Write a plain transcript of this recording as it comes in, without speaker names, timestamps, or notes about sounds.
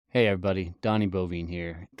Hey everybody, Donnie Bovine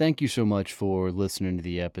here. Thank you so much for listening to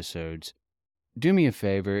the episodes. Do me a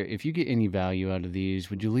favor, if you get any value out of these,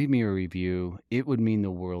 would you leave me a review? It would mean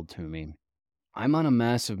the world to me. I'm on a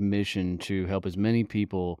massive mission to help as many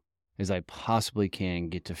people as I possibly can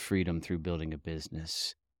get to freedom through building a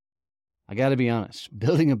business. I gotta be honest,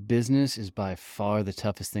 building a business is by far the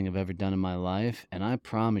toughest thing I've ever done in my life, and I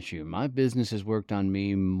promise you, my business has worked on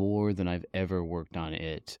me more than I've ever worked on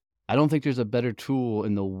it. I don't think there's a better tool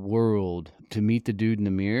in the world to meet the dude in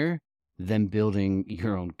the mirror than building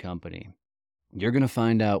your own company. You're gonna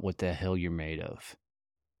find out what the hell you're made of.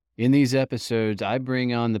 In these episodes, I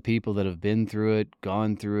bring on the people that have been through it,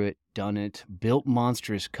 gone through it, done it, built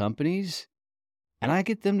monstrous companies, and I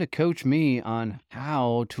get them to coach me on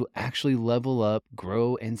how to actually level up,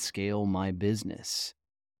 grow, and scale my business.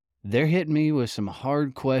 They're hitting me with some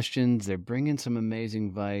hard questions. They're bringing some amazing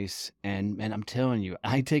advice. And I'm telling you,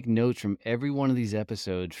 I take notes from every one of these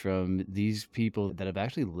episodes from these people that have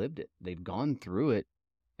actually lived it. They've gone through it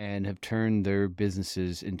and have turned their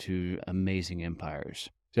businesses into amazing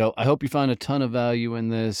empires. So I hope you find a ton of value in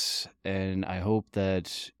this, and I hope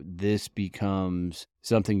that this becomes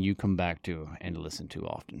something you come back to and listen to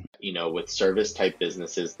often. With service type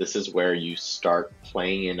businesses, this is where you start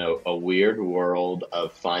playing in a weird world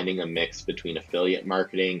of finding a mix between affiliate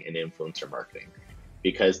marketing and influencer marketing,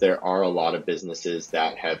 because there are a lot of businesses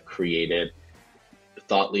that have created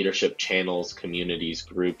thought leadership channels, communities,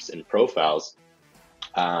 groups, and profiles,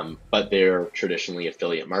 but they're traditionally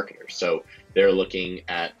affiliate marketers. So they're looking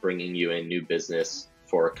at bringing you in new business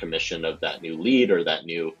for a commission of that new lead or that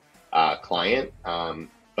new client,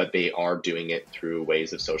 but they are doing it through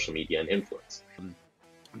ways of social media and influence.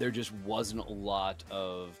 There just wasn't a lot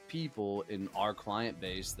of people in our client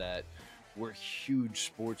base that were huge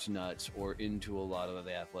sports nuts or into a lot of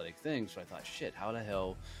the athletic things. So I thought, shit, how the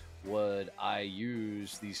hell would I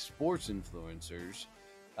use these sports influencers?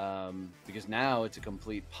 Because now it's a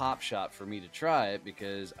complete pop shot for me to try it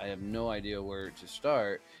because I have no idea where to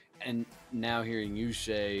start. And now hearing you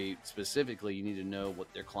say specifically, you need to know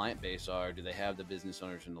what their client base are. Do they have the business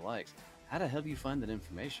owners and the likes? How the hell do you find that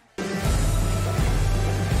information?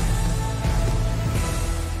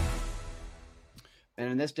 And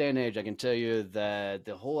in this day and age, I can tell you that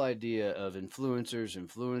the whole idea of influencers,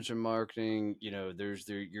 influencer marketing,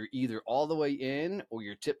 you're either all the way in or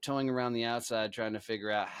you're tiptoeing around the outside trying to figure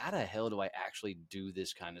out how the hell do I actually do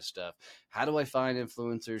this kind of stuff? How do I find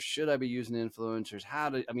influencers? Should I be using influencers?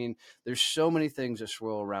 There's so many things that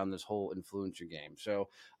swirl around this whole influencer game. So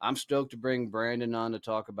I'm stoked to bring Brandon on to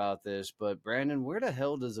talk about this. But Brandon, where the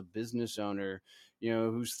hell does a business owner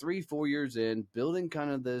who's 3-4 years in building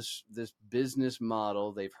kind of this business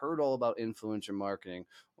model? They've heard all about influencer marketing.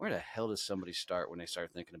 Where the hell does somebody start when they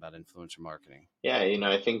start thinking about influencer marketing? Yeah,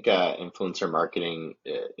 I think influencer marketing,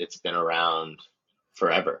 it's been around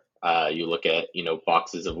forever. You look at,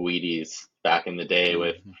 boxes of Wheaties back in the day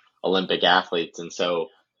with Mm-hmm. Olympic athletes. And so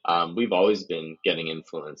we've always been getting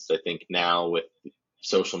influenced. I think now with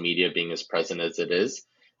social media being as present as it is,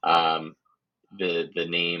 um, the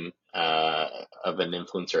name of an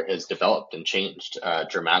influencer has developed and changed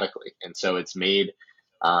dramatically, and so it's made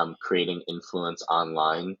creating influence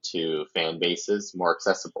online to fan bases more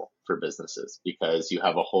accessible for businesses because you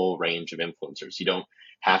have a whole range of influencers. You don't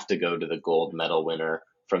have to go to the gold medal winner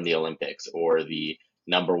from the Olympics or the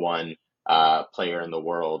number one player in the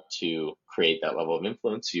world to create that level of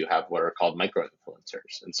influence. You have what are called micro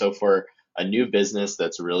influencers, and so for a new business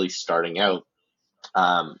that's really starting out,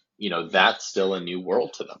 that's still a new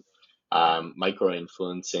world to them. Micro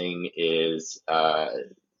influencing is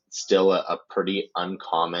still a pretty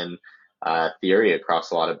uncommon theory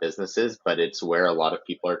across a lot of businesses, but it's where a lot of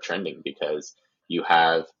people are trending because you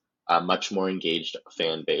have a much more engaged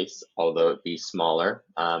fan base, although it be smaller.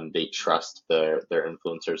 They trust their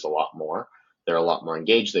influencers a lot more. They're a lot more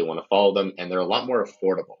engaged. They want to follow them, and they're a lot more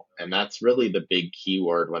affordable. And that's really the big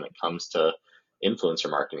keyword when it comes to influencer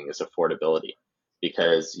marketing is affordability,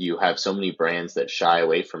 because you have so many brands that shy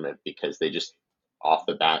away from it because they just off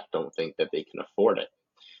the bat don't think that they can afford it.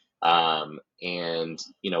 And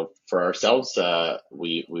for ourselves,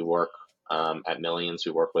 we work at Millions.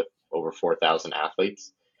 We work with over 4,000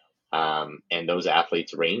 athletes, and those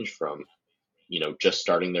athletes range from just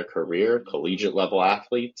starting their career, collegiate level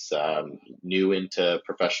athletes, new into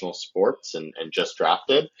professional sports and just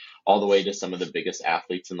drafted, all the way to some of the biggest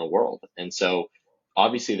athletes in the world. And so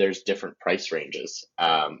obviously there's different price ranges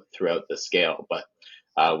throughout the scale,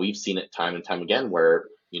 but we've seen it time and time again where,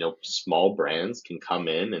 small brands can come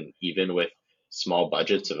in and even with small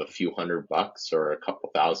budgets of a few $100 or a couple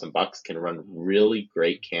 $1,000 can run really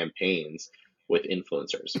great campaigns with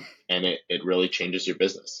influencers, and it really changes your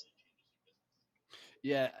business.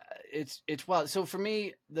 Yeah, it's wild. So for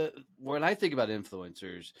me, the when I think about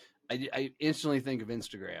influencers, I instantly think of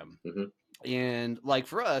Instagram. Hmm. And like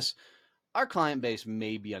for us, our client base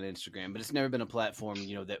may be on Instagram, but it's never been a platform,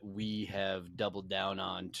 that we have doubled down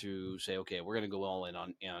on to say, okay, we're going to go all in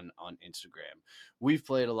on Instagram. We've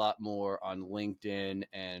played a lot more on LinkedIn,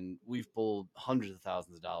 and we've pulled hundreds of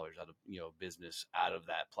thousands of dollars out of business out of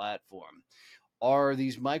that platform. Are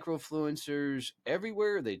these microfluencers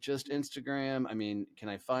everywhere? Are they just Instagram? I mean, can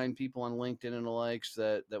I find people on LinkedIn and the likes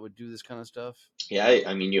that would do this kind of stuff? Yeah,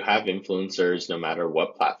 I mean, you have influencers no matter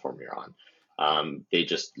what platform you're on. They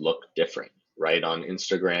just look different, right? On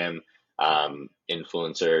Instagram,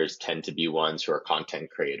 influencers tend to be ones who are content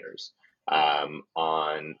creators.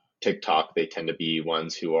 On TikTok, they tend to be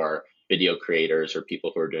ones who are video creators or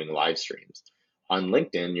people who are doing live streams. On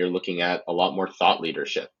LinkedIn, you're looking at a lot more thought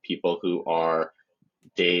leadership, people who are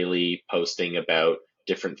daily posting about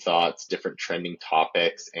different thoughts, different trending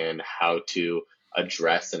topics, and how to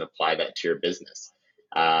address and apply that to your business.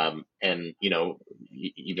 And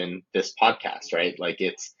even this podcast, right? Like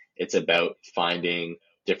it's about finding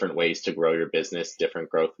different ways to grow your business, different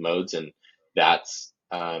growth modes, and that's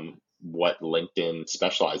what LinkedIn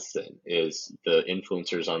specializes in. Is the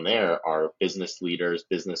influencers on there are business leaders,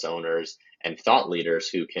 business owners, and thought leaders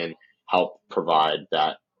who can help provide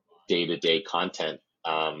that day-to-day content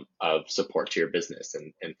of support to your business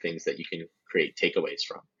and things that you can create takeaways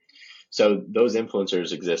from. So those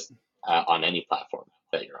influencers exist on any platform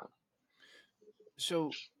that you're on.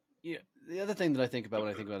 So, yeah, the other thing that I think about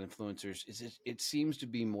when I think about influencers is it seems to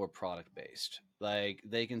be more product based. Like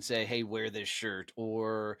they can say, "Hey, wear this shirt,"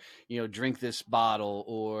 or drink this bottle,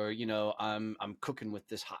 or I'm cooking with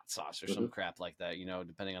this hot sauce, or some Hmm. crap like that.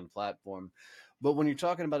 Depending on the platform. But when you're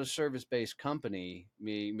talking about a service based company,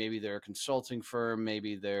 maybe they're a consulting firm,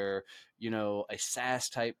 maybe they're a SaaS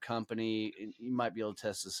type company. You might be able to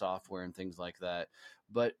test the software and things like that.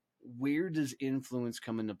 But where does influence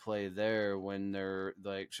come into play there when they're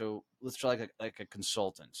like, so let's try like a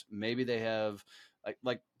consultant, maybe they have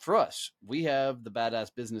like for us, we have the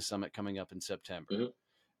Badass Business Summit coming up in September.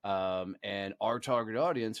 Hmm. And our target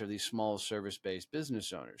audience are these small service-based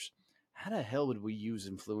business owners. How the hell would we use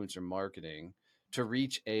influencer marketing to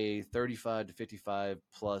reach a 35 to 55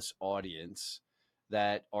 plus audience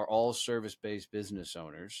that are all service-based business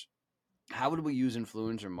owners? How would we use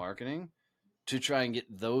influencer marketing to try and get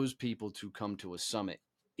those people to come to a summit?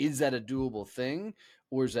 Is that a doable thing,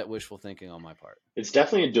 or is that wishful thinking on my part? It's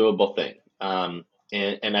definitely a doable thing.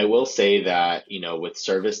 And I will say that, with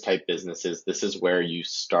service type businesses, this is where you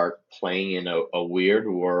start playing in a weird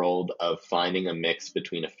world of finding a mix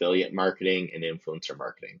between affiliate marketing and influencer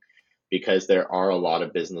marketing, because there are a lot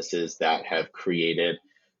of businesses that have created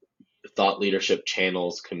thought leadership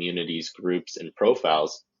channels, communities, groups, and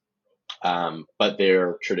profiles, but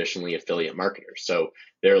they're traditionally affiliate marketers. So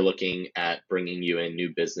they're looking at bringing you in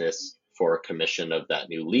new business for a commission of that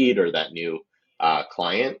new lead or that new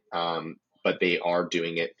client, but they are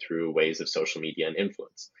doing it through ways of social media and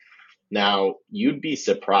influence. Now, you'd be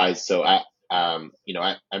surprised. So at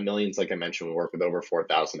Millions, like I mentioned, we work with over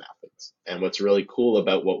 4,000 athletes. And what's really cool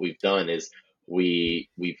about what we've done is we've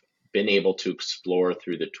been able to explore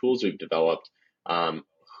through the tools we've developed, um,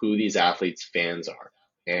 who these athletes' fans are.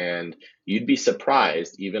 And you'd be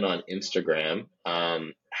surprised, even on Instagram,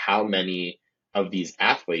 how many of these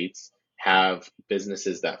athletes have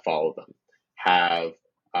businesses that follow them, have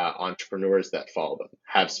entrepreneurs that follow them,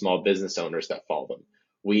 have small business owners that follow them.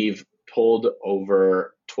 We've pulled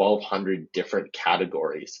over 1,200 different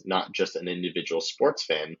categories, not just an individual sports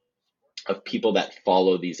fan, of people that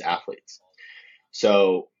follow these athletes.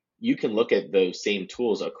 So you can look at those same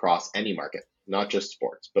tools across any market, not just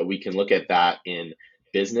sports, but we can look at that in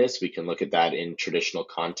business. We can look at that in traditional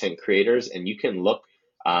content creators, and you can look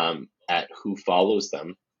at who follows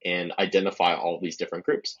them and identify all these different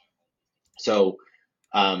groups. So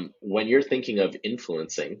when you're thinking of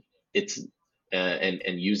influencing, it's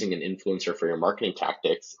and using an influencer for your marketing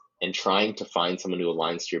tactics and trying to find someone who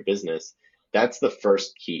aligns to your business, that's the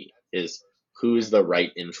first key is who is the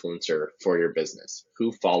right influencer for your business,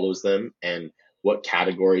 who follows them and what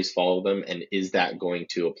categories follow them, and is that going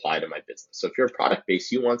to apply to my business? So if you're a product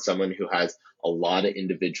based, you want someone who has a lot of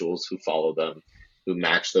individuals who follow them, who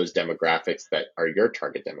match those demographics that are your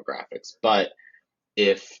target demographics. But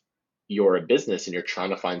if you're a business and you're trying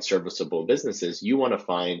to find serviceable businesses, you want to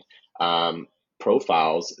find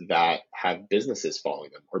profiles that have businesses following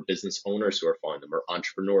them, or business owners who are following them, or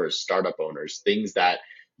entrepreneurs, startup owners, things that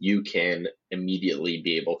you can immediately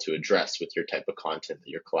be able to address with your type of content that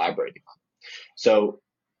you're collaborating on. So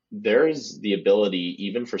there's the ability,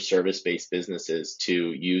 even for service-based businesses,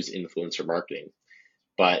 to use influencer marketing.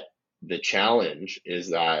 But the challenge is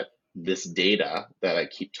that this data that I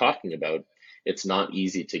keep talking about, it's not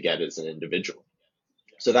easy to get as an individual.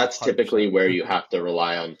 So that's typically 100%. where you have to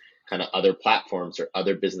rely on kind of other platforms or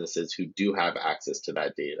other businesses who do have access to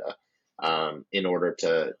that data, in order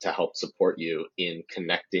to help support you in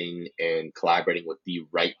connecting and collaborating with the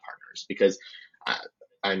right partners. Because I,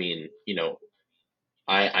 I mean,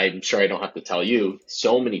 I'm sure I don't have to tell you,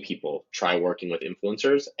 so many people try working with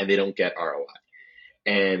influencers and they don't get ROI.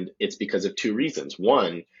 And it's because of two reasons.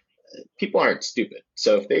 One, people aren't stupid.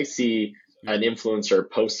 So if they see Yep. an influencer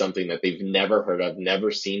post something that they've never heard of, never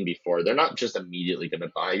seen before, they're not just immediately going to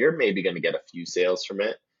buy. You're maybe going to get a few sales from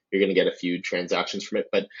it. You're going to get a few transactions from it.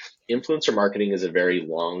 But influencer marketing is a very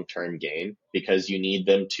long term game because you need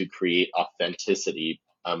them to create authenticity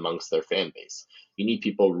amongst their fan base. You need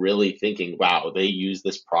people really thinking, wow, they use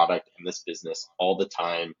this product and this business all the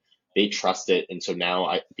time. They trust it. And so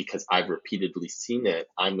now because I've repeatedly seen it,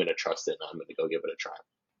 I'm going to trust it and I'm going to go give it a try.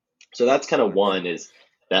 So that's kind of one, 100%. is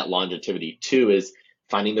that longevity. Two is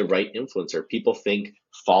finding the right influencer. People think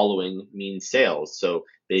following means sales. So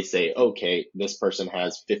they say, okay, this person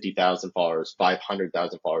has 50,000 followers,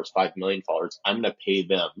 500,000 followers, 5 million followers. I'm going to pay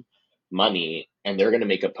them money and they're going to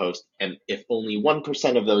make a post. And if only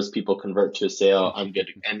 1% of those people convert to a sale, I'm good.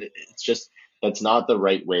 And it's just, that's not the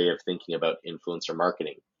right way of thinking about influencer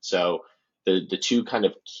marketing. So the two kind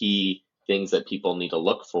of key things that people need to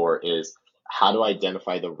look for is, how to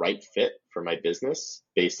identify the right fit for my business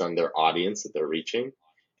based on their audience that they're reaching,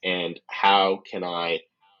 and how can I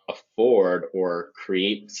afford or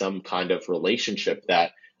create some kind of relationship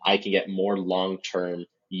that I can get more long-term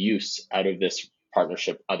use out of this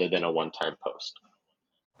partnership other than a one-time post.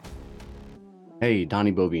 Hey,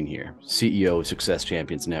 Donnie Bovine here, CEO of Success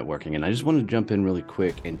Champions Networking, and I just wanted to jump in really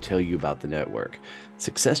quick and tell you about the network.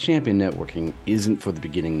 Success Champion Networking isn't for the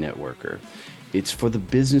beginning networker. It's for the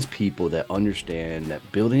business people that understand that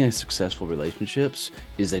building a successful relationships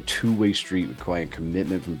is a two-way street requiring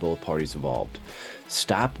commitment from both parties involved.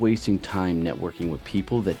 Stop wasting time networking with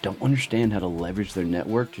people that don't understand how to leverage their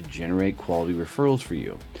network to generate quality referrals for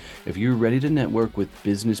you. If you're ready to network with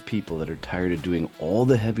business people that are tired of doing all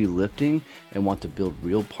the heavy lifting and want to build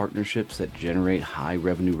real partnerships that generate high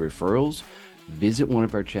revenue referrals, visit one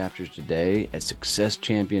of our chapters today at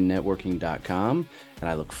successchampionnetworking.com, and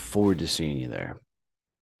I look forward to seeing you there.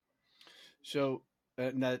 So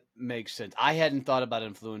that makes sense. I hadn't thought about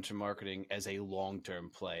influencer marketing as a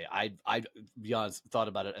long-term play. I be honest, thought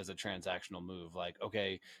about it as a transactional move. Like,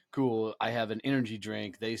 okay, cool. I have an energy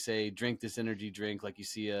drink. They say drink this energy drink, like you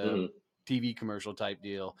see a Mm-hmm. TV commercial type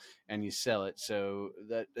deal, and you sell it. So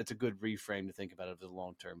that's a good reframe to think about it as a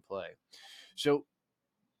long-term play. So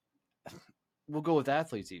we'll go with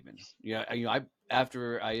athletes even. Yeah, I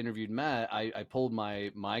after I interviewed Matt, I pulled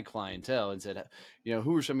my clientele and said,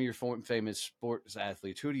 who are some of your famous sports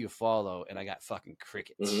athletes? Who do you follow? And I got fucking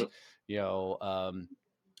crickets. Mm-hmm. You know,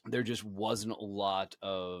 there just wasn't a lot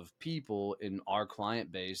of people in our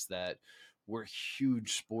client base that were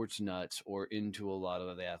huge sports nuts or into a lot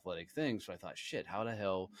of the athletic things. So I thought, shit, how the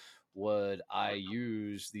hell would I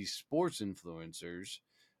use these sports influencers,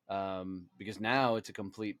 because now it's a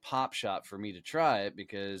complete pop shot for me to try it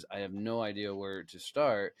because I have no idea where to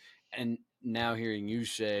start. And now hearing you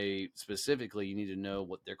say specifically, you need to know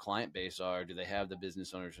what their client base are. Do they have the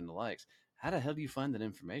business owners and the likes? How the hell do you find that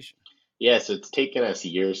information? Yeah, so it's taken us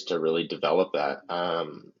years to really develop that.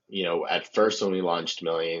 At first when we launched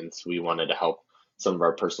Millions, we wanted to help some of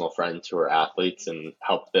our personal friends who are athletes and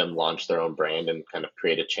help them launch their own brand and kind of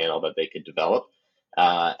create a channel that they could develop.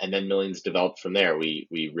 And then Millions developed from there.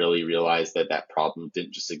 We really realized that that problem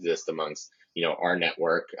didn't just exist amongst, our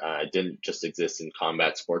network. It didn't just exist in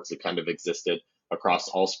combat sports. It kind of existed across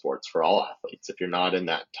all sports for all athletes. If you're not in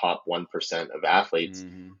that top 1% of athletes,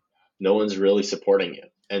 Mm-hmm. no one's really supporting you.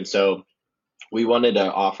 And so we wanted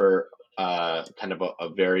to offer kind of a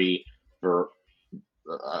very ver-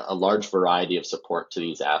 a large variety of support to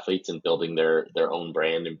these athletes in building their own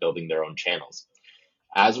brand and building their own channels.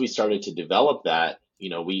 As we started to develop that,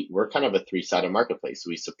 we're kind of a three-sided marketplace.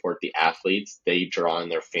 We support the athletes, they draw in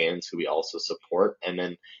their fans who we also support. And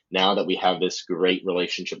then now that we have this great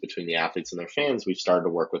relationship between the athletes and their fans, we've started to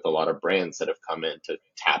work with a lot of brands that have come in to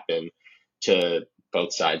tap in to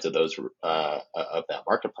both sides of those of that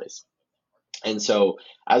marketplace. And so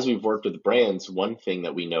as we've worked with brands, one thing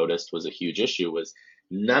that we noticed was a huge issue was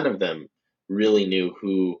none of them really knew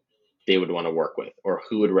who they would want to work with or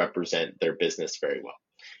who would represent their business very well.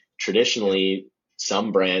 Yep. Traditionally,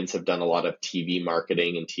 some brands have done a lot of TV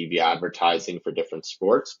marketing and TV advertising for different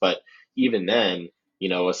sports, but even then,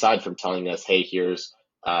 aside from telling us, hey, here's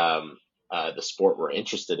um, the sport we're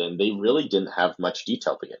interested in, they really didn't have much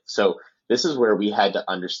detail to give. So this is where we had to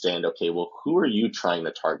understand, okay, well, who are you trying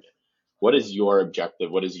to target? What is your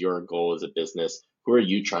objective? What is your goal as a business? Who are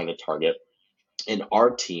you trying to target? And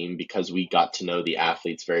our team, because we got to know the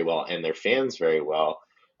athletes very well and their fans very well,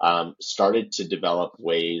 started to develop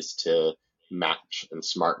ways to match and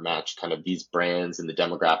smart match kind of these brands and the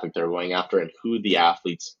demographic they're going after and who the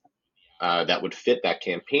athletes that would fit that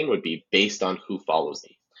campaign would be based on who follows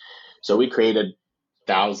them. So we created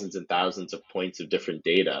thousands and thousands of points of different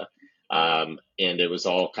data. And it was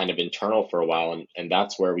all kind of internal for a while. And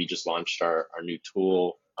that's where we just launched our new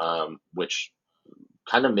tool, which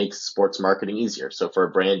kind of makes sports marketing easier. So for a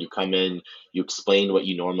brand, you come in, you explain what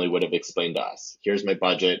you normally would have explained to us. Here's my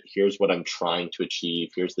budget. Here's what I'm trying to achieve.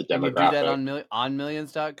 Here's the And you do that demographic. on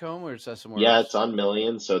millions.com, or is that somewhere Yeah, it's else? on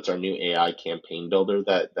Millions. So it's our new AI campaign builder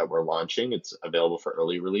that we're launching. It's available for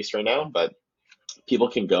early release right now, but people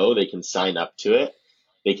can go, they can sign up to it.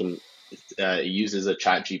 They can it uses a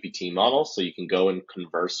chat GPT model, so you can go and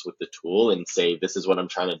converse with the tool and say, this is what I'm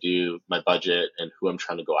trying to do, my budget, and who I'm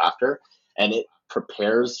trying to go after. And it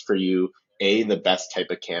prepares for you the best type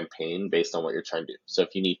of campaign based on what you're trying to do. So if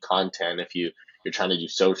you need content, if you're trying to do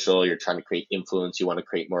social, you're trying to create influence, you want to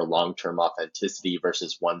create more long-term authenticity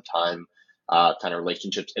versus one-time kind of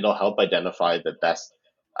relationships, it'll help identify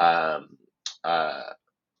um, uh,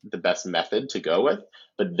 the best method to go with,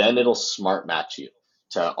 but then it'll smart match you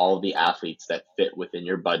to all of the athletes that fit within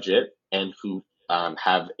your budget and who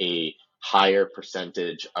have a higher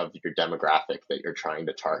percentage of your demographic that you're trying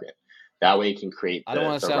to target. That way, you can create I don't the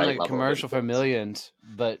want to the sound right like a level of commercial for influence. millions,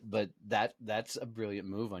 but that's a brilliant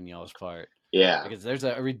move on y'all's part, Yeah, because there's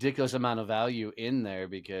a ridiculous amount of value in there,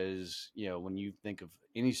 because when you think of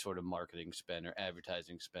any sort of marketing spend or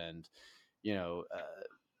advertising spend, you know uh,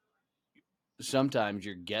 sometimes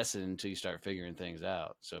you're guessing until you start figuring things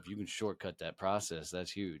out. So if you can shortcut that process,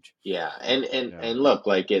 that's huge. yeah, and and you know and look,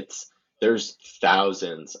 like there's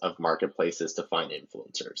thousands of marketplaces to find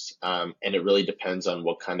influencers, and it really depends on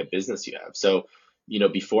what kind of business you have. So,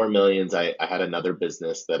 before Millions, I had another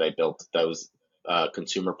business that I built that was a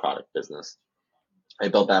consumer product business. I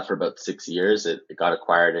built that for about 6 years. It got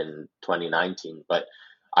acquired in 2019, but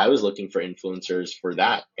I was looking for influencers for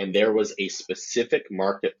that. And there was a specific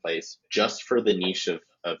marketplace just for the niche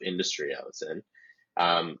of industry I was in,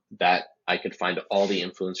 that I could find all the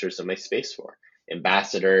influencers in my space for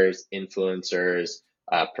ambassadors, influencers,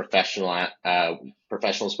 professionals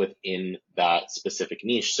within that specific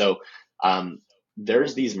niche. So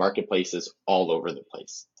there's these marketplaces all over the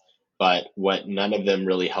place. But what none of them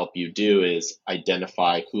really help you do is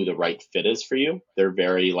identify who the right fit is for you. They're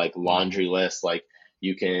very like hmm laundry list, like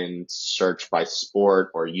you can search by sport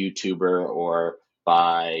or YouTuber or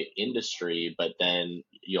by industry, but then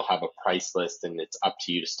you'll have a price list and it's up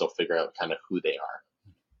to you to still figure out kind of who they are,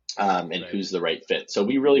 and right. who's the right fit. So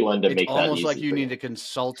we really wanted to It's make that almost like easy you for you. need a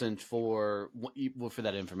consultant for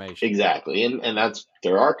that information. Exactly. And that's,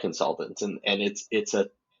 there are consultants, and it's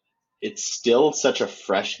still such a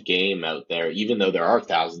fresh game out there, even though there are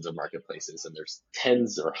thousands of marketplaces and there's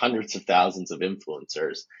tens or hundreds of thousands of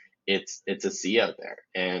influencers. It's a sea out there.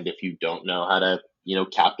 And if you don't know how to,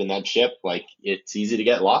 captain that ship, like it's easy to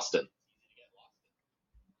get lost in.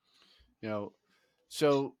 you know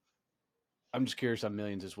so I'm just curious on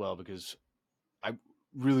millions as well, because I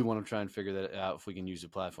really want to try and figure that out, if we can use the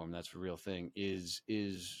platform. That's the real thing. Is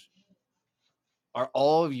Are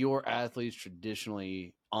all of your athletes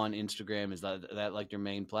traditionally on Instagram? Is that like their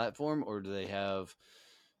main platform, or do they have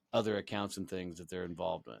other accounts and things that they're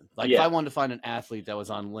involved in? Like if I Yeah. wanted to find an athlete that was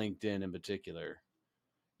on LinkedIn in particular,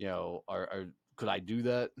 could I do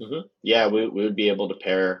that? Yeah, we would be able to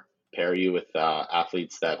pair you with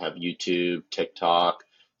athletes that have YouTube, TikTok,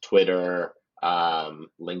 Twitter,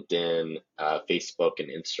 LinkedIn, Facebook, and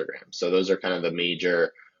Instagram. So those are kind of the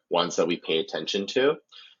major ones that we pay attention to.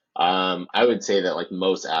 I would say that like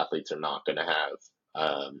most athletes are not going to have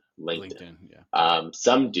LinkedIn. LinkedIn, yeah.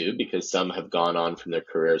 Some do, because some have gone on from their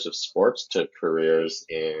careers of sports to careers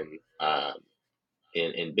in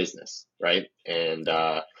business, right?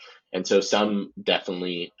 Yeah. And so some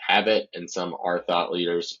definitely have it, and some are thought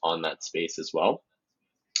leaders on that space as well.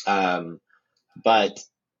 Um, but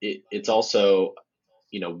it's also,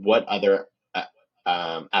 what other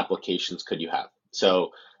applications could you have?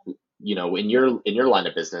 So, in your line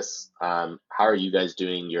of business, how are you guys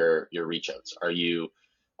doing your reach outs? Are you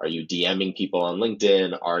DMing people on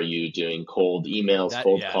LinkedIn? Are you doing cold emails, That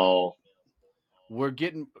cold yeah. call? We're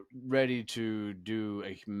getting ready to do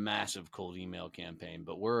a massive cold email campaign,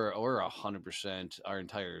 but we're 100%. Our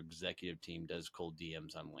entire executive team does cold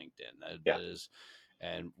DMs on LinkedIn. That Yeah. that is,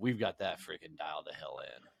 and we've got that freaking dialed the hell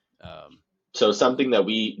in. So something that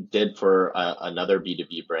we did for another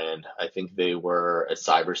B2B brand, I think they were a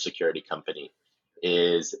cybersecurity company,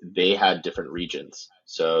 is they had different regions.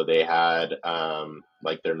 So they had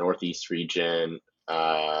like their Northeast region,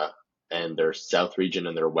 uh, and their South region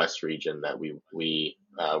and their West region that we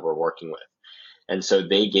were working with. And so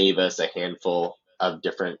they gave us a handful of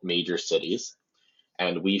different major cities,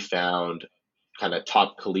 and we found kind of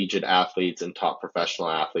top collegiate athletes and top professional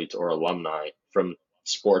athletes or alumni from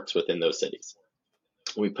sports within those cities.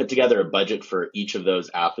 We put together a budget for each of those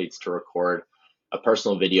athletes to record a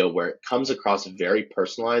personal video where it comes across very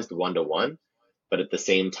personalized one to one, but at the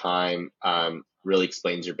same time, really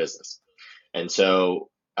explains your business. And so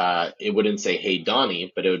it wouldn't say, "Hey,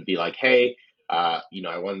 Donnie," but it would be like, "Hey, I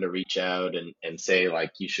wanted to reach out and say,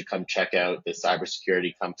 like, you should come check out this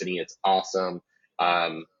cybersecurity company. It's awesome.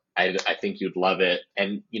 I think you'd love it."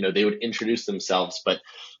 And, they would introduce themselves, but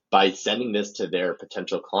by sending this to their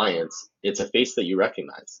potential clients, it's a face that you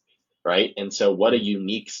recognize, right? And so what a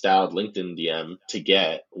unique styled LinkedIn DM to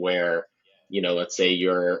get where, let's say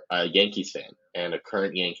you're a Yankees fan and a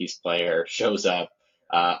current Yankees player shows up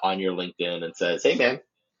on your LinkedIn and says, "Hey, man,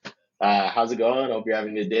 how's it going? Hope you're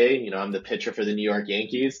having a good day. I'm the pitcher for the New York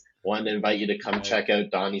Yankees. Wanted to invite you to come Right. check out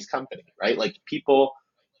Donnie's company," right? Like people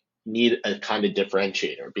need a kind of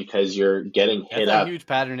differentiator because you're getting That's hit a up. huge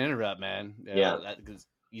pattern interrupt, man. Yeah. Because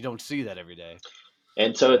you don't see that every day.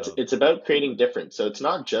 And so it's So it's about creating difference. So it's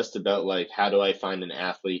not just about like how do I find an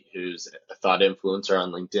athlete who's a thought influencer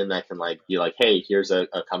on LinkedIn that can like be like, "Hey, here's a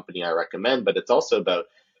company I recommend," but it's also about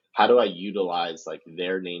how do I utilize like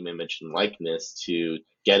their name, image, and likeness to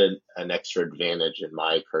get an extra advantage in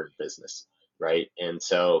my current business, right? And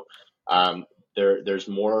so there's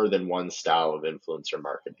more than one style of influencer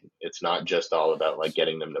marketing. It's not just all about like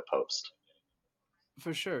getting them to post.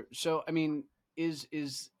 for sure. So I mean, is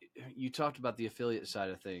you talked about the affiliate side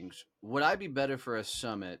of things? Would I be better for a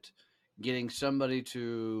summit getting somebody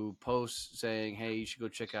to post saying, "Hey, you should go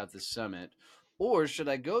check out this summit," or should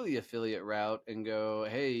I go the affiliate route and go,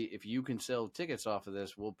 "Hey, if you can sell tickets off of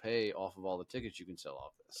this, we'll pay off of all the tickets you can sell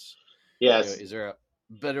off this." Yes. Is there a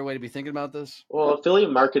better way to be thinking about this? Well,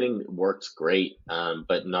 affiliate marketing works great,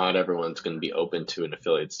 but not everyone's going to be open to an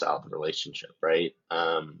affiliate style relationship, right?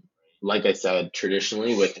 Like I said,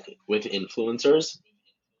 traditionally with influencers,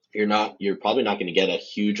 you're probably not going to get a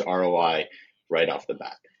huge ROI right off the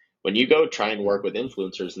bat. When you go try and work with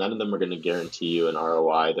influencers, none of them are going to guarantee you an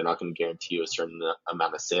ROI. They're not going to guarantee you a certain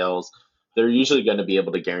amount of sales. They're usually going to be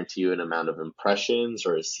able to guarantee you an amount of impressions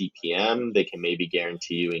or a CPM. They can maybe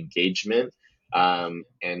guarantee you engagement. And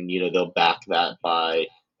they'll back that by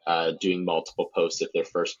doing multiple posts if their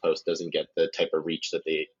first post doesn't get the type of reach that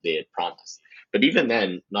they had promised. But even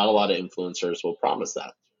then, not a lot of influencers will promise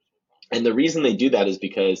that. And the reason they do that is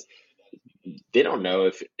because they don't know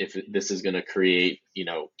if this is going to create,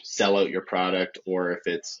 sell out your product or if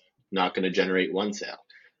it's not going to generate one sale.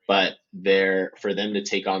 But for them to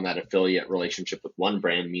take on that affiliate relationship with one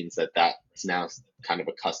brand means that that's now kind of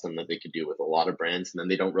a custom that they could do with a lot of brands, and then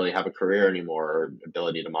they don't really have a career anymore or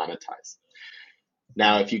ability to monetize.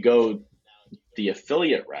 Now, if you go the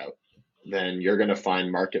affiliate route, then you're going to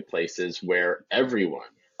find marketplaces where everyone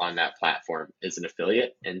on that platform is an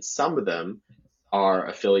affiliate, and some of them are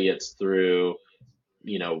affiliates through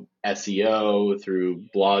SEO, through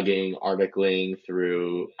blogging, articling,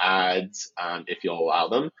 through ads, if you'll allow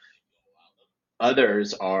them.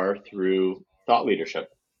 Others are through thought leadership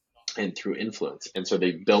and through influence. And so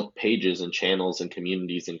they've built pages and channels and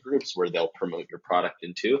communities and groups where they'll promote your product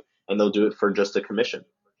into, and they'll do it for just a commission.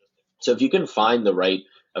 So if you can find the right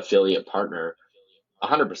affiliate partner,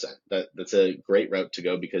 100%, that's a great route to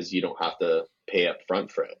go because you don't have to pay up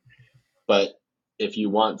front for it. But if you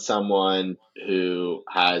want someone who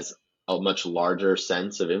has a much larger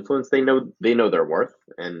sense of influence, they know their worth,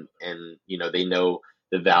 and they know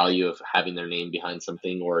the value of having their name behind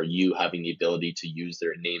something, or you having the ability to use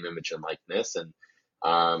their name, image, and likeness, and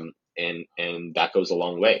that goes a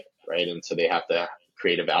long way, right? And so they have to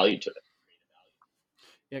create a value to it.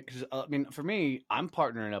 Yeah, because I mean, for me, I'm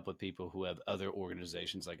partnering up with people who have other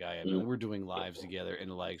organizations like I am, Mm, and we're doing lives together. And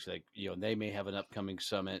like they may have an upcoming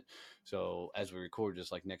summit. So as we record, just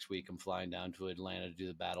like next week, I'm flying down to Atlanta to do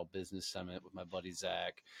the Battle Business Summit with my buddy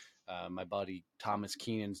Zach. My buddy Thomas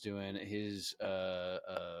Keenan's doing his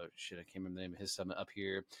shit. I can't remember the name of his summit up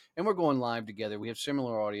here, and we're going live together. We have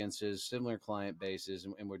similar audiences, similar client bases,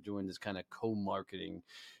 and we're doing this kind of co-marketing,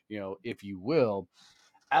 if you will,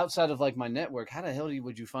 outside of like my network. How the hell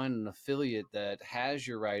would you find an affiliate that has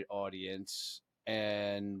your right audience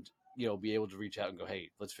and be able to reach out and go,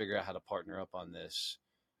 hey, let's figure out how to partner up on this?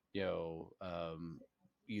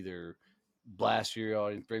 either blast your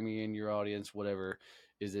audience, bring me in your audience, whatever?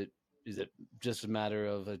 Is it is it just a matter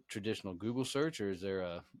of a traditional Google search, or is there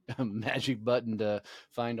a magic button to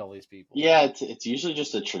find all these people? Yeah, it's usually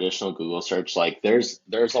just a traditional Google search. Like there's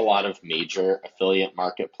a lot of major affiliate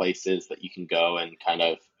marketplaces that you can go and kind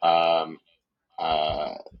of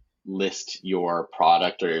uh, list your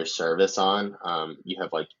product or your service on. You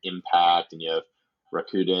have like Impact, and you have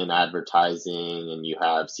Rakuten Advertising, and you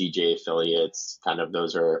have CJ Affiliates. Kind of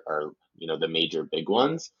those are the major big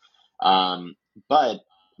ones. But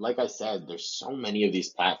like I said, there's so many of these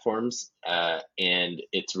platforms, and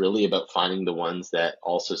it's really about finding the ones that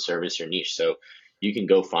also service your niche. So you can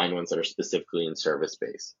go find ones that are specifically in service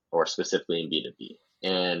based or specifically in B2B,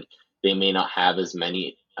 and they may not have as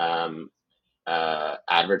many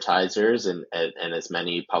advertisers and as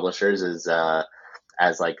many publishers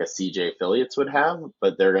as like a CJ affiliates would have,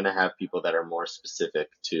 but they're going to have people that are more specific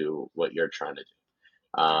to what you're trying to do.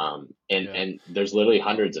 Yeah. And there's literally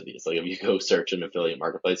hundreds of these. Like if you go search an affiliate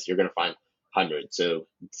marketplace, you're going to find hundreds. So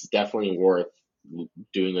it's definitely worth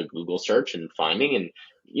doing a Google search and finding, and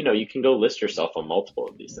you can go list yourself on multiple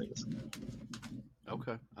of these things.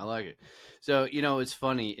 Okay, I like it. So, it's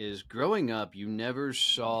funny is growing up, you never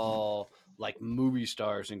saw like movie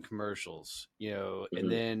stars in commercials, and Hmm.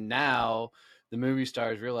 then now the movie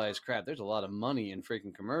stars realize, crap, there's a lot of money in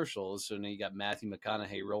freaking commercials. So now you got Matthew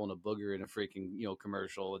McConaughey rolling a booger in a freaking,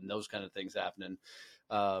 commercial and those kind of things happening.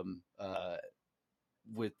 Um, uh,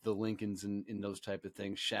 with the Lincolns and those type of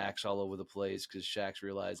things, Shaq's all over the place because Shaq's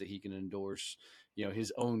realized that he can endorse,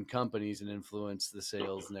 his own companies and influence the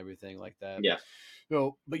sales and everything like that. Yeah.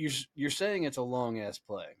 No, but you're saying it's a long ass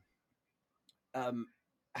play. Um,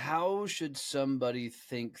 how should somebody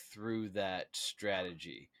think through that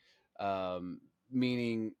strategy?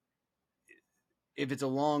 Meaning, if it's a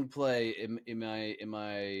long play, am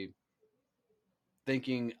I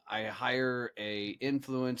thinking I hire a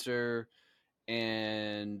influencer,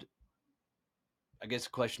 and I guess the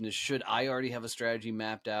question is, should I already have a strategy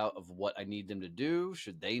mapped out of what I need them to do?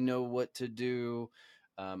 Should they know what to do?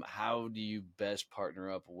 How do you best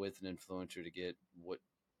partner up with an influencer to get what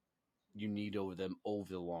you need over them over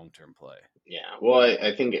the long term play? Yeah, well,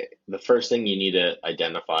 I think the first thing you need to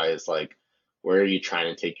identify is like where are you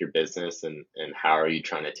trying to take your business, and how are you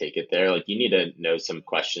trying to take it there? Like you need to know some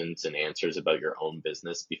questions and answers about your own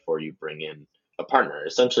business before you bring in a partner.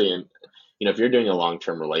 Essentially, if you're doing a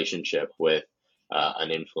long-term relationship with an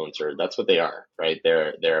influencer, that's what they are, right?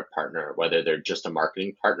 They're a partner, whether they're just a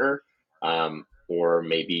marketing partner, or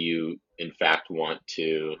maybe you in fact want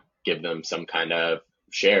to give them some kind of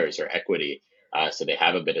shares or equity, so they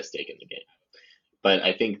have a bit of stake in the game. But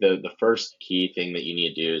I think the first key thing that you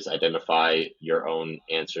need to do is identify your own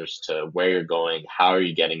answers to where you're going, how are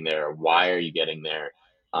you getting there, why are you getting there,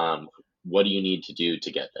 what do you need to do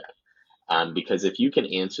to get there? Because if you can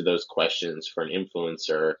answer those questions for an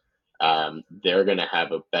influencer, they're going to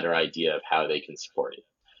have a better idea of how they can support you.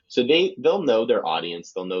 So they'll know their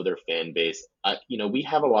audience, they'll know their fan base. We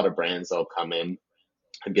have a lot of brands that'll come in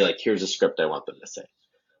and be like, "Here's a script I want them to say."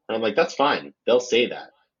 And I'm like, that's fine. They'll say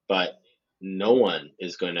that. But no one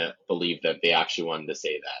is going to believe that they actually wanted to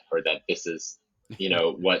say that, or that this is,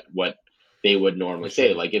 what they would For normally say.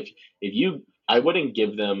 sure. Like I wouldn't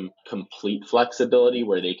give them complete flexibility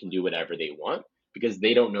where they can do whatever they want, because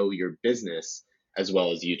they don't know your business as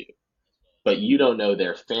well as you do. But you don't know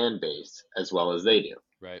their fan base as well as they do.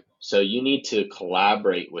 Right. So you need to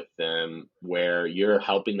collaborate with them where you're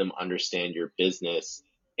helping them understand your business,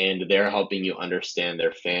 and they're helping you understand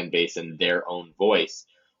their fan base and their own voice,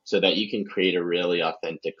 so that you can create a really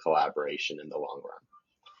authentic collaboration in the long run.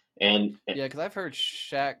 And Yeah, because I've heard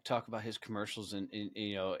Shaq talk about his commercials,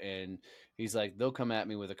 and he's like, they'll come at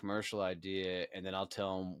me with a commercial idea, and then I'll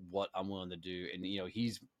tell them what I'm willing to do, and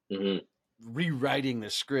he's mhm, rewriting the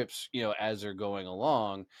scripts, as they're going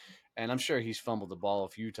along. And I'm sure he's fumbled the ball a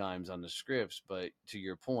few times on the scripts, but to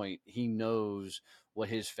your point, he knows what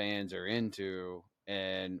his fans are into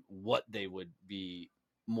and what they would be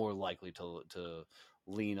more likely to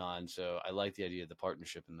lean on. So I like the idea of the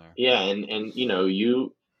partnership in there. yeah, and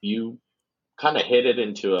you kind of hit it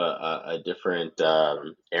into a different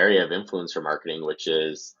area of influencer marketing, which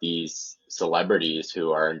is these celebrities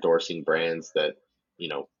who are endorsing brands that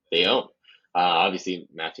they own. Obviously,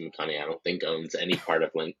 Matthew McConaughey, I don't think owns any part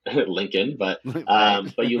of Lincoln, but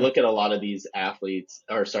Right. you look at a lot of these athletes,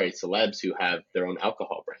 or sorry, celebs who have their own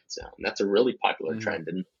alcohol brands now, and that's a really popular Mhm. trend.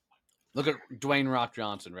 And Look at Dwayne Rock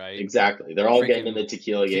Johnson, right? exactly, they're all getting in Freaking the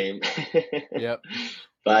tequila kid. game. Yep.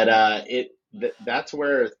 But that's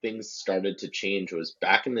where things started to change. Was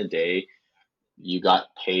back in the day, you got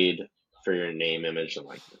paid for your name, image, and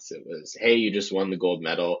likeness. It was, hey, you just won the gold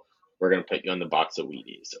medal. We're going to put you on the box of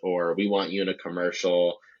Wheaties, or we want you in a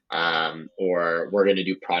commercial, or we're going to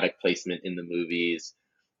do product placement in the movies.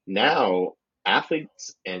 Now,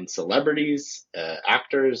 athletes and celebrities,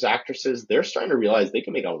 actors, actresses, they're starting to realize they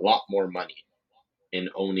can make a lot more money in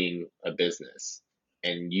owning a business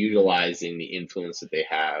and Mm. utilizing the influence that they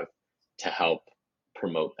have to help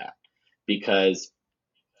promote that. Because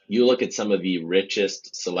you look at some of the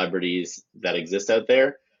richest celebrities that exist out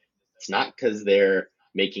there, it's not because they're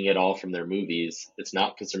making it all from their movies. It's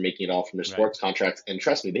not because they're making it all from their Right. sports contracts. And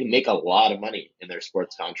trust me, they make a lot of money in their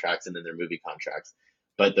sports contracts and in their movie contracts.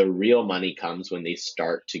 But the real money comes when they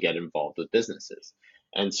start to get involved with businesses.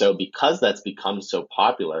 And so, because that's become so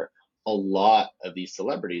popular, a lot of these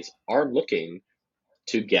celebrities are looking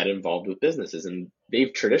to get involved with businesses. And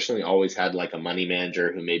they've traditionally always had like a money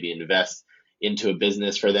manager who maybe invests into a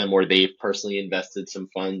business for them, or they've personally invested some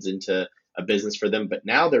funds into a business for them. But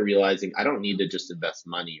now they're realizing I don't need to just invest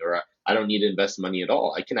money, or I don't need to invest money at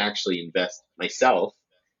all. I can actually invest myself,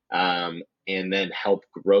 and then help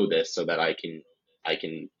grow this so that I can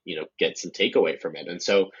get some takeaway from it. And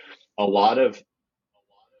so a lot of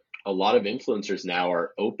influencers now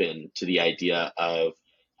are open to the idea of,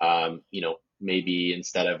 maybe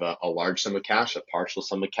instead of a large sum of cash, a partial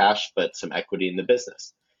sum of cash, but some equity in the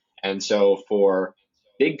business. And so for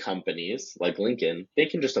big companies like Lincoln, they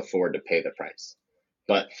can just afford to pay the price.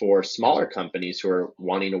 But for Yep. smaller companies who are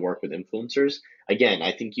wanting to work with influencers, again,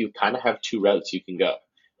 I think you kind of have two routes you can go.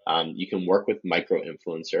 You can work with micro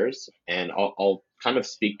influencers, and I'll kind of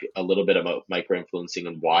speak a little bit about micro influencing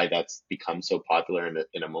and why that's become so popular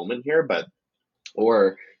in a moment here. But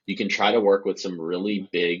or you can try to work with some really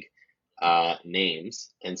big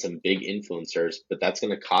names and some big influencers, but that's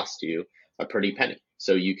going to cost you a pretty penny.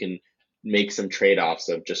 So you can make some trade-offs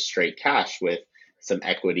of just straight cash with some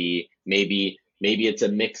equity. Maybe it's a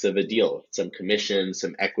mix of a deal, some commission,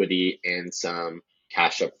 some equity, and some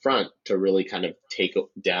cash up front to really kind of take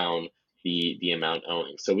down the amount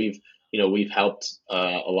owing. So we've helped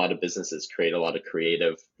a lot of businesses create a lot of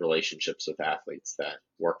creative relationships with athletes that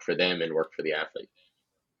work for them and work for the athlete.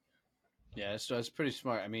 Yeah, so it's pretty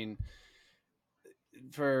smart. I mean,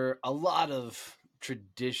 for a lot of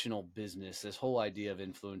traditional business, this whole idea of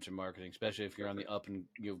influencer marketing, especially if you're on the up and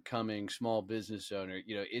coming small business owner,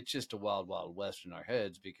 it's just a wild, wild west in our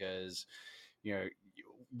heads because you know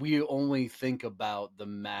we only think about the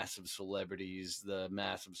massive celebrities, the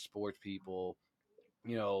massive sports people,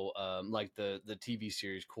 like the TV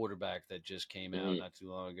series Quarterback that just came out Hmm. not too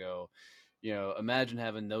long ago. Imagine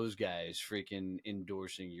having those guys freaking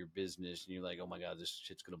endorsing your business, and you're like, oh my god, this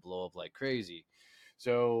shit's gonna blow up like crazy.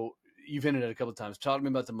 So you've hinted at it a couple of times. Talk to me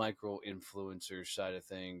about the micro influencer side of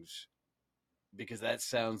things because that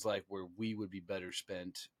sounds like where we would be better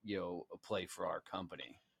spent, a play for our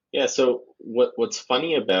company. Yeah, so what's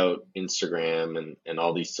funny about Instagram and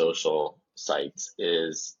all these social sites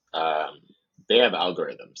is, they have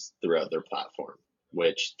algorithms throughout their platform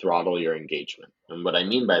which throttle your engagement. And what I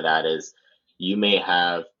mean by that is you may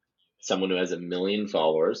have someone who has 1 million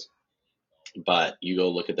followers, but you go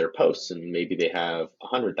look at their posts and maybe they have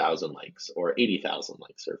 100,000 likes or 80,000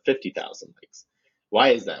 likes or 50,000 likes. Why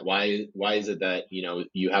is that? Why is it that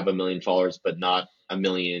you have 1 million followers but not 1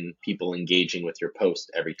 million people engaging with your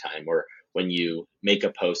post every time, or when you make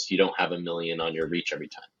a post you don't have 1 million on your reach every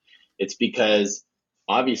time? It's because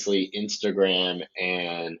obviously Instagram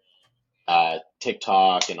and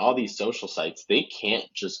TikTok and all these social sites, they can't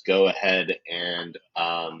just go ahead and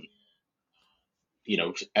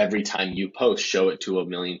every time you post, show it to 1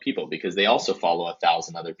 million people, because they also follow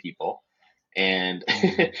 1,000 other people, and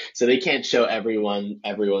Mm-hmm. so they can't show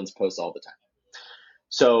everyone's post all the time.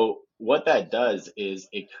 So what that does is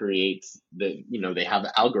it creates they have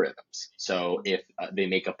algorithms. So if they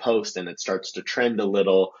make a post and it starts to trend a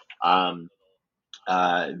little, um,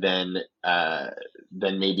 uh, then uh,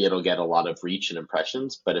 then maybe it'll get a lot of reach and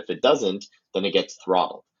impressions. But if it doesn't, then it gets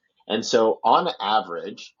throttled. And so, on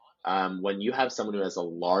average, when you have someone who has a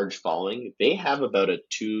large following, they have about a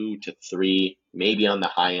 2 to 3, maybe on the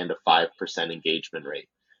high end, a 5% engagement rate.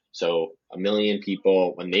 So 1 million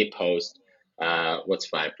people when they post, what's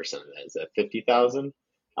 5% of that? Is that 50,000?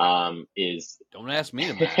 Is Don't ask me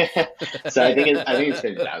to math. So I think it's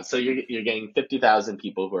 50,000. So you're getting 50,000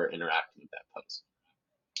 people who are interacting with that post.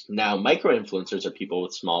 Now, micro influencers are people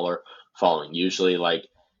with smaller following, usually like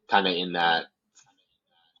kind of in that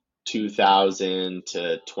 2,000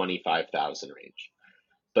 to 25,000 range.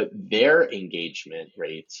 But their engagement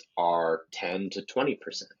rates are 10 to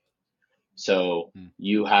 20%. So Hmm.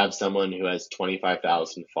 you have someone who has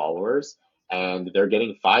 25,000 followers and they're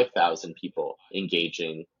getting 5,000 people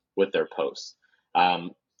engaging with their posts.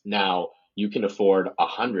 Um, Now you can afford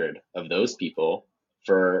 100 of those people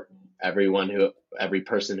for every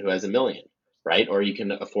person who has a million, right? Or you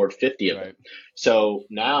can afford 50 of them. Right. So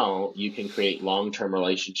now you can create long-term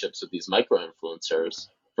relationships with these micro influencers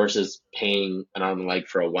versus paying an arm and leg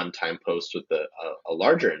for a one-time post with a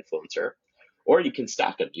larger influencer. Or you can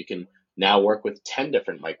stack them. You can now work with 10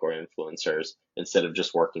 different micro influencers instead of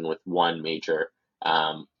just working with one major.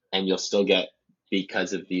 And you'll still get,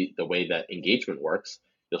 because of the way that engagement works,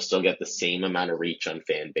 you'll still get the same amount of reach on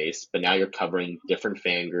fan base, but now you're covering different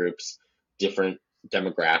fan groups, different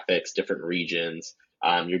demographics, different regions.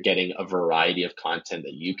 You're getting a variety of content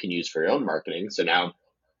that you can use for your own marketing. So now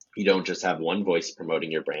you don't just have one voice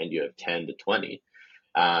promoting your brand, you have 10 to 20.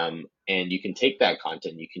 And you can take that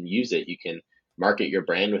content, you can use it, you can market your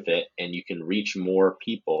brand with it, and you can reach more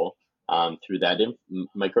people through that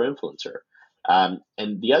micro influencer.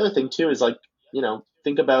 And the other thing too is, like,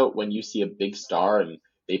 think about when you see a big star and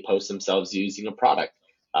they post themselves using a product.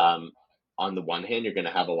 Um, on the one hand, you're going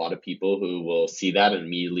to have a lot of people who will see that and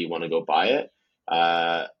immediately want to go buy it.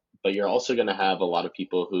 Uh, but you're also going to have a lot of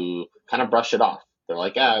people who kind of brush it off. They're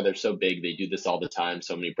like, they're so big, they do this all the time,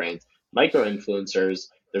 so many brands. Micro influencers,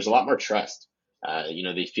 there's a lot more trust.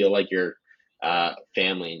 They feel like your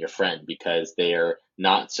family and your friend because they are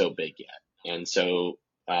not so big yet, and so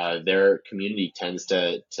their community tends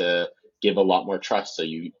to give a lot more trust. So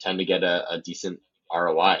you tend to get a decent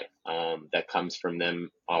ROI that comes from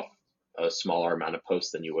them off a smaller amount of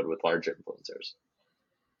posts than you would with larger influencers.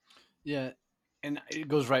 Yeah, and it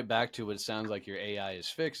goes right back to what it sounds like your AI is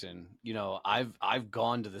fixing. I've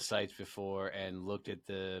gone to the sites before and looked at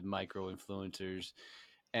the micro influencers,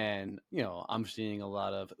 and I'm seeing a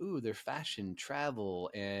lot of, ooh, they're fashion, travel,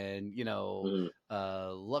 and Mm-hmm,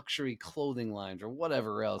 luxury clothing lines or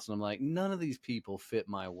whatever else, and I'm like, none of these people fit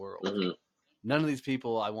my world. mm-hmm, None of these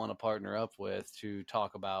people I want to partner up with to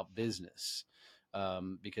talk about business,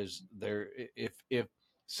 because they're if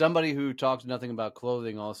somebody who talks nothing about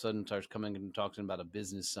clothing all of a sudden starts coming and talking about a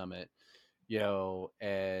business summit,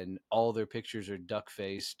 and all their pictures are duck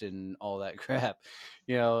faced and all that crap,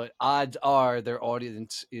 odds are their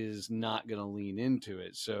audience is not going to lean into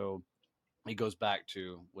it. So it goes back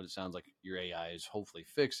to what it sounds like your AI is hopefully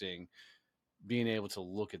fixing, being able to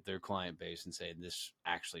look at their client base and say this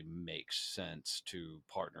actually makes sense to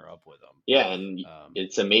partner up with them. yeah, and Um,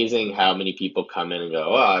 it's amazing how many people come in and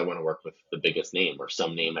go, "Oh, I want to work with the biggest name or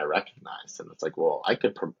some name I recognize." And it's like, well, I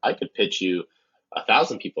could pitch you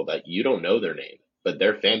 1,000 people that you don't know their name, but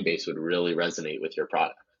their fan base would really resonate with your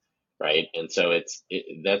product, right? And so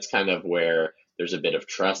that's kind of where there's a bit of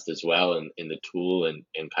trust as well in the tool and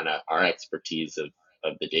kind of our expertise of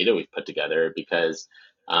the data we've put together, because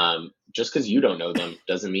just because you don't know them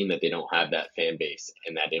doesn't mean that they don't have that fan base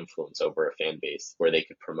and that influence over a fan base where they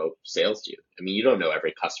could promote sales to you. I mean, you don't know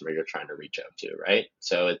every customer you're trying to reach out to, right?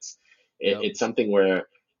 So yep. it's something where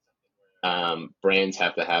brands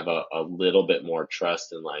have to have a little bit more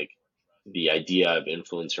trust in, like, the idea of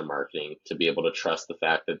influencer marketing, to be able to trust the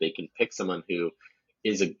fact that they can pick someone who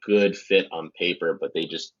is a good fit on paper, but they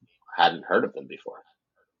just hadn't heard of them before.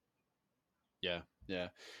 Yeah, yeah.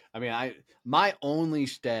 I mean, my only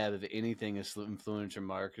stab of anything as influencer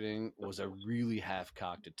marketing was a really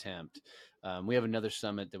half-cocked attempt. We have another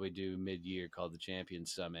summit that we do mid-year called the Champion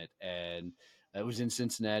Summit, and it was in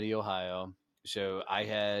Cincinnati, Ohio. So I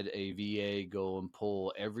had a VA go and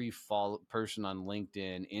pull every person on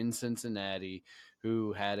LinkedIn in Cincinnati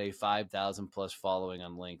who had a 5,000 plus following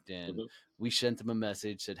on LinkedIn. Hmm. We sent them a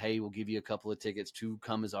message, said, "Hey, we'll give you a couple of tickets to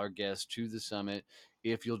come as our guest to the summit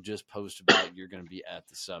if you'll just post about you're going to be at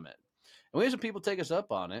the summit." And we had some people take us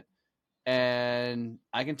up on it. And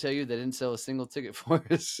I can tell you they didn't sell a single ticket for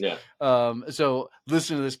us. Yeah, So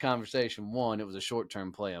listen to this conversation. One, it was a short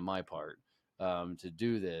term play on my part to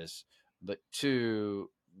do this. But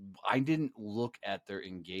two, I didn't look at their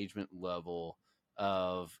engagement level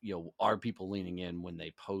of, are people leaning in when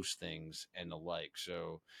they post things and the like.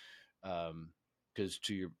 So because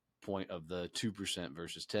to your point of the 2%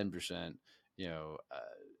 versus 10%, you know, uh,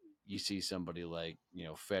 you see somebody like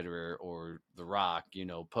Federer or The Rock,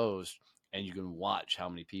 post, and you can watch how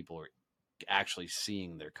many people are actually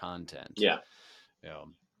seeing their content. yeah. You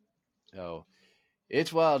know, so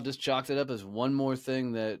it's wild. Just chalked it up as one more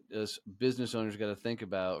thing that us business owners got to think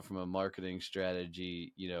about from a marketing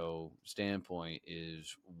strategy, standpoint,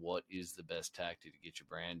 is what is the best tactic to get your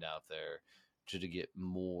brand out there to get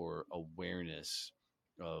more awareness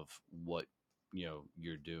of what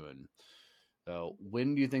you're doing.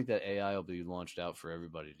 When do you think that AI will be launched out for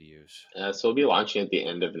everybody to use? So we'll be launching at the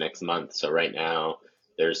end of next month. So right now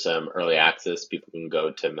there's some early access. People can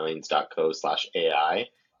go to millions.co/AI.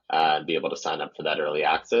 and be able to sign up for that early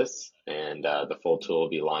access. And the full tool will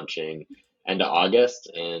be launching end of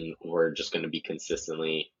August, and we're just going to be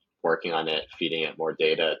consistently working on it, feeding it more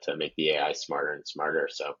data to make the AI smarter and smarter.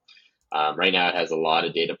 So right now, it has a lot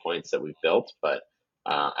of data points that we've built, but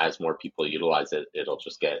as more people utilize it, it'll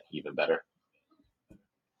just get even better.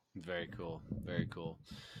 Very cool. Very cool.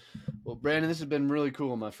 Well, Brandon, this has been really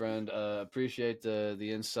cool, my friend. Appreciate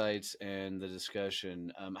the insights and the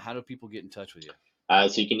discussion. How do people get in touch with you?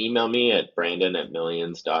 So you can email me at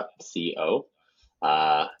brandon@millions.co,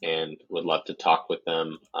 and would love to talk with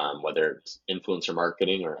them, whether it's influencer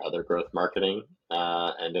marketing or other growth marketing.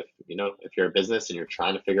 And if if you're a business and you're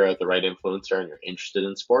trying to figure out the right influencer and you're interested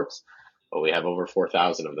in sports, well, we have over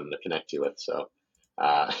 4,000 of them to connect you with. So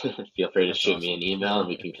feel free to That's shoot me an awesome. email, and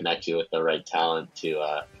we can connect you with the right talent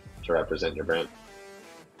to represent your brand.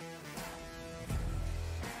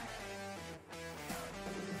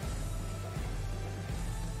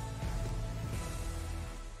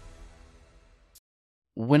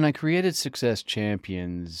 When I created Success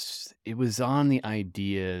Champions, it was on the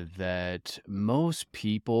idea that most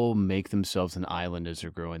people make themselves an island as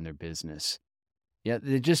they're growing their business. Yeah,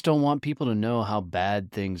 they just don't want people to know how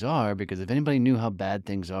bad things are because if anybody knew how bad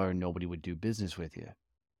things are, nobody would do business with you.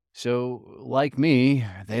 So, like me,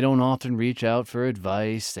 they don't often reach out for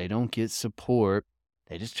advice, they don't get support.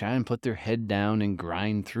 They just try and put their head down and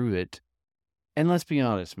grind through it. And let's be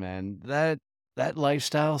honest, man, that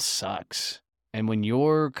lifestyle sucks. And when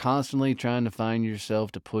you're constantly trying to find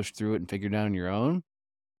yourself to push through it and figure it out on your own,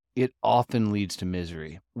 it often leads to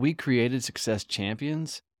misery. We created Success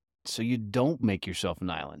Champions so you don't make yourself an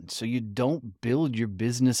island, so you don't build your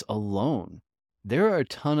business alone. There are a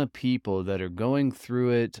ton of people that are going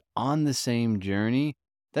through it on the same journey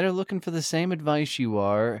that are looking for the same advice you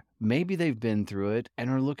are. Maybe they've been through it and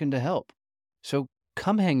are looking to help. So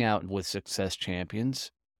come hang out with Success Champions.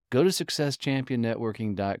 Go to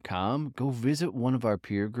successchampionnetworking.com, go visit one of our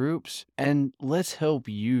peer groups, and let's help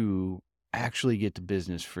you actually get to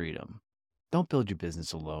business freedom. Don't build your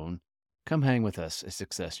business alone. Come hang with us as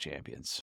Success Champions.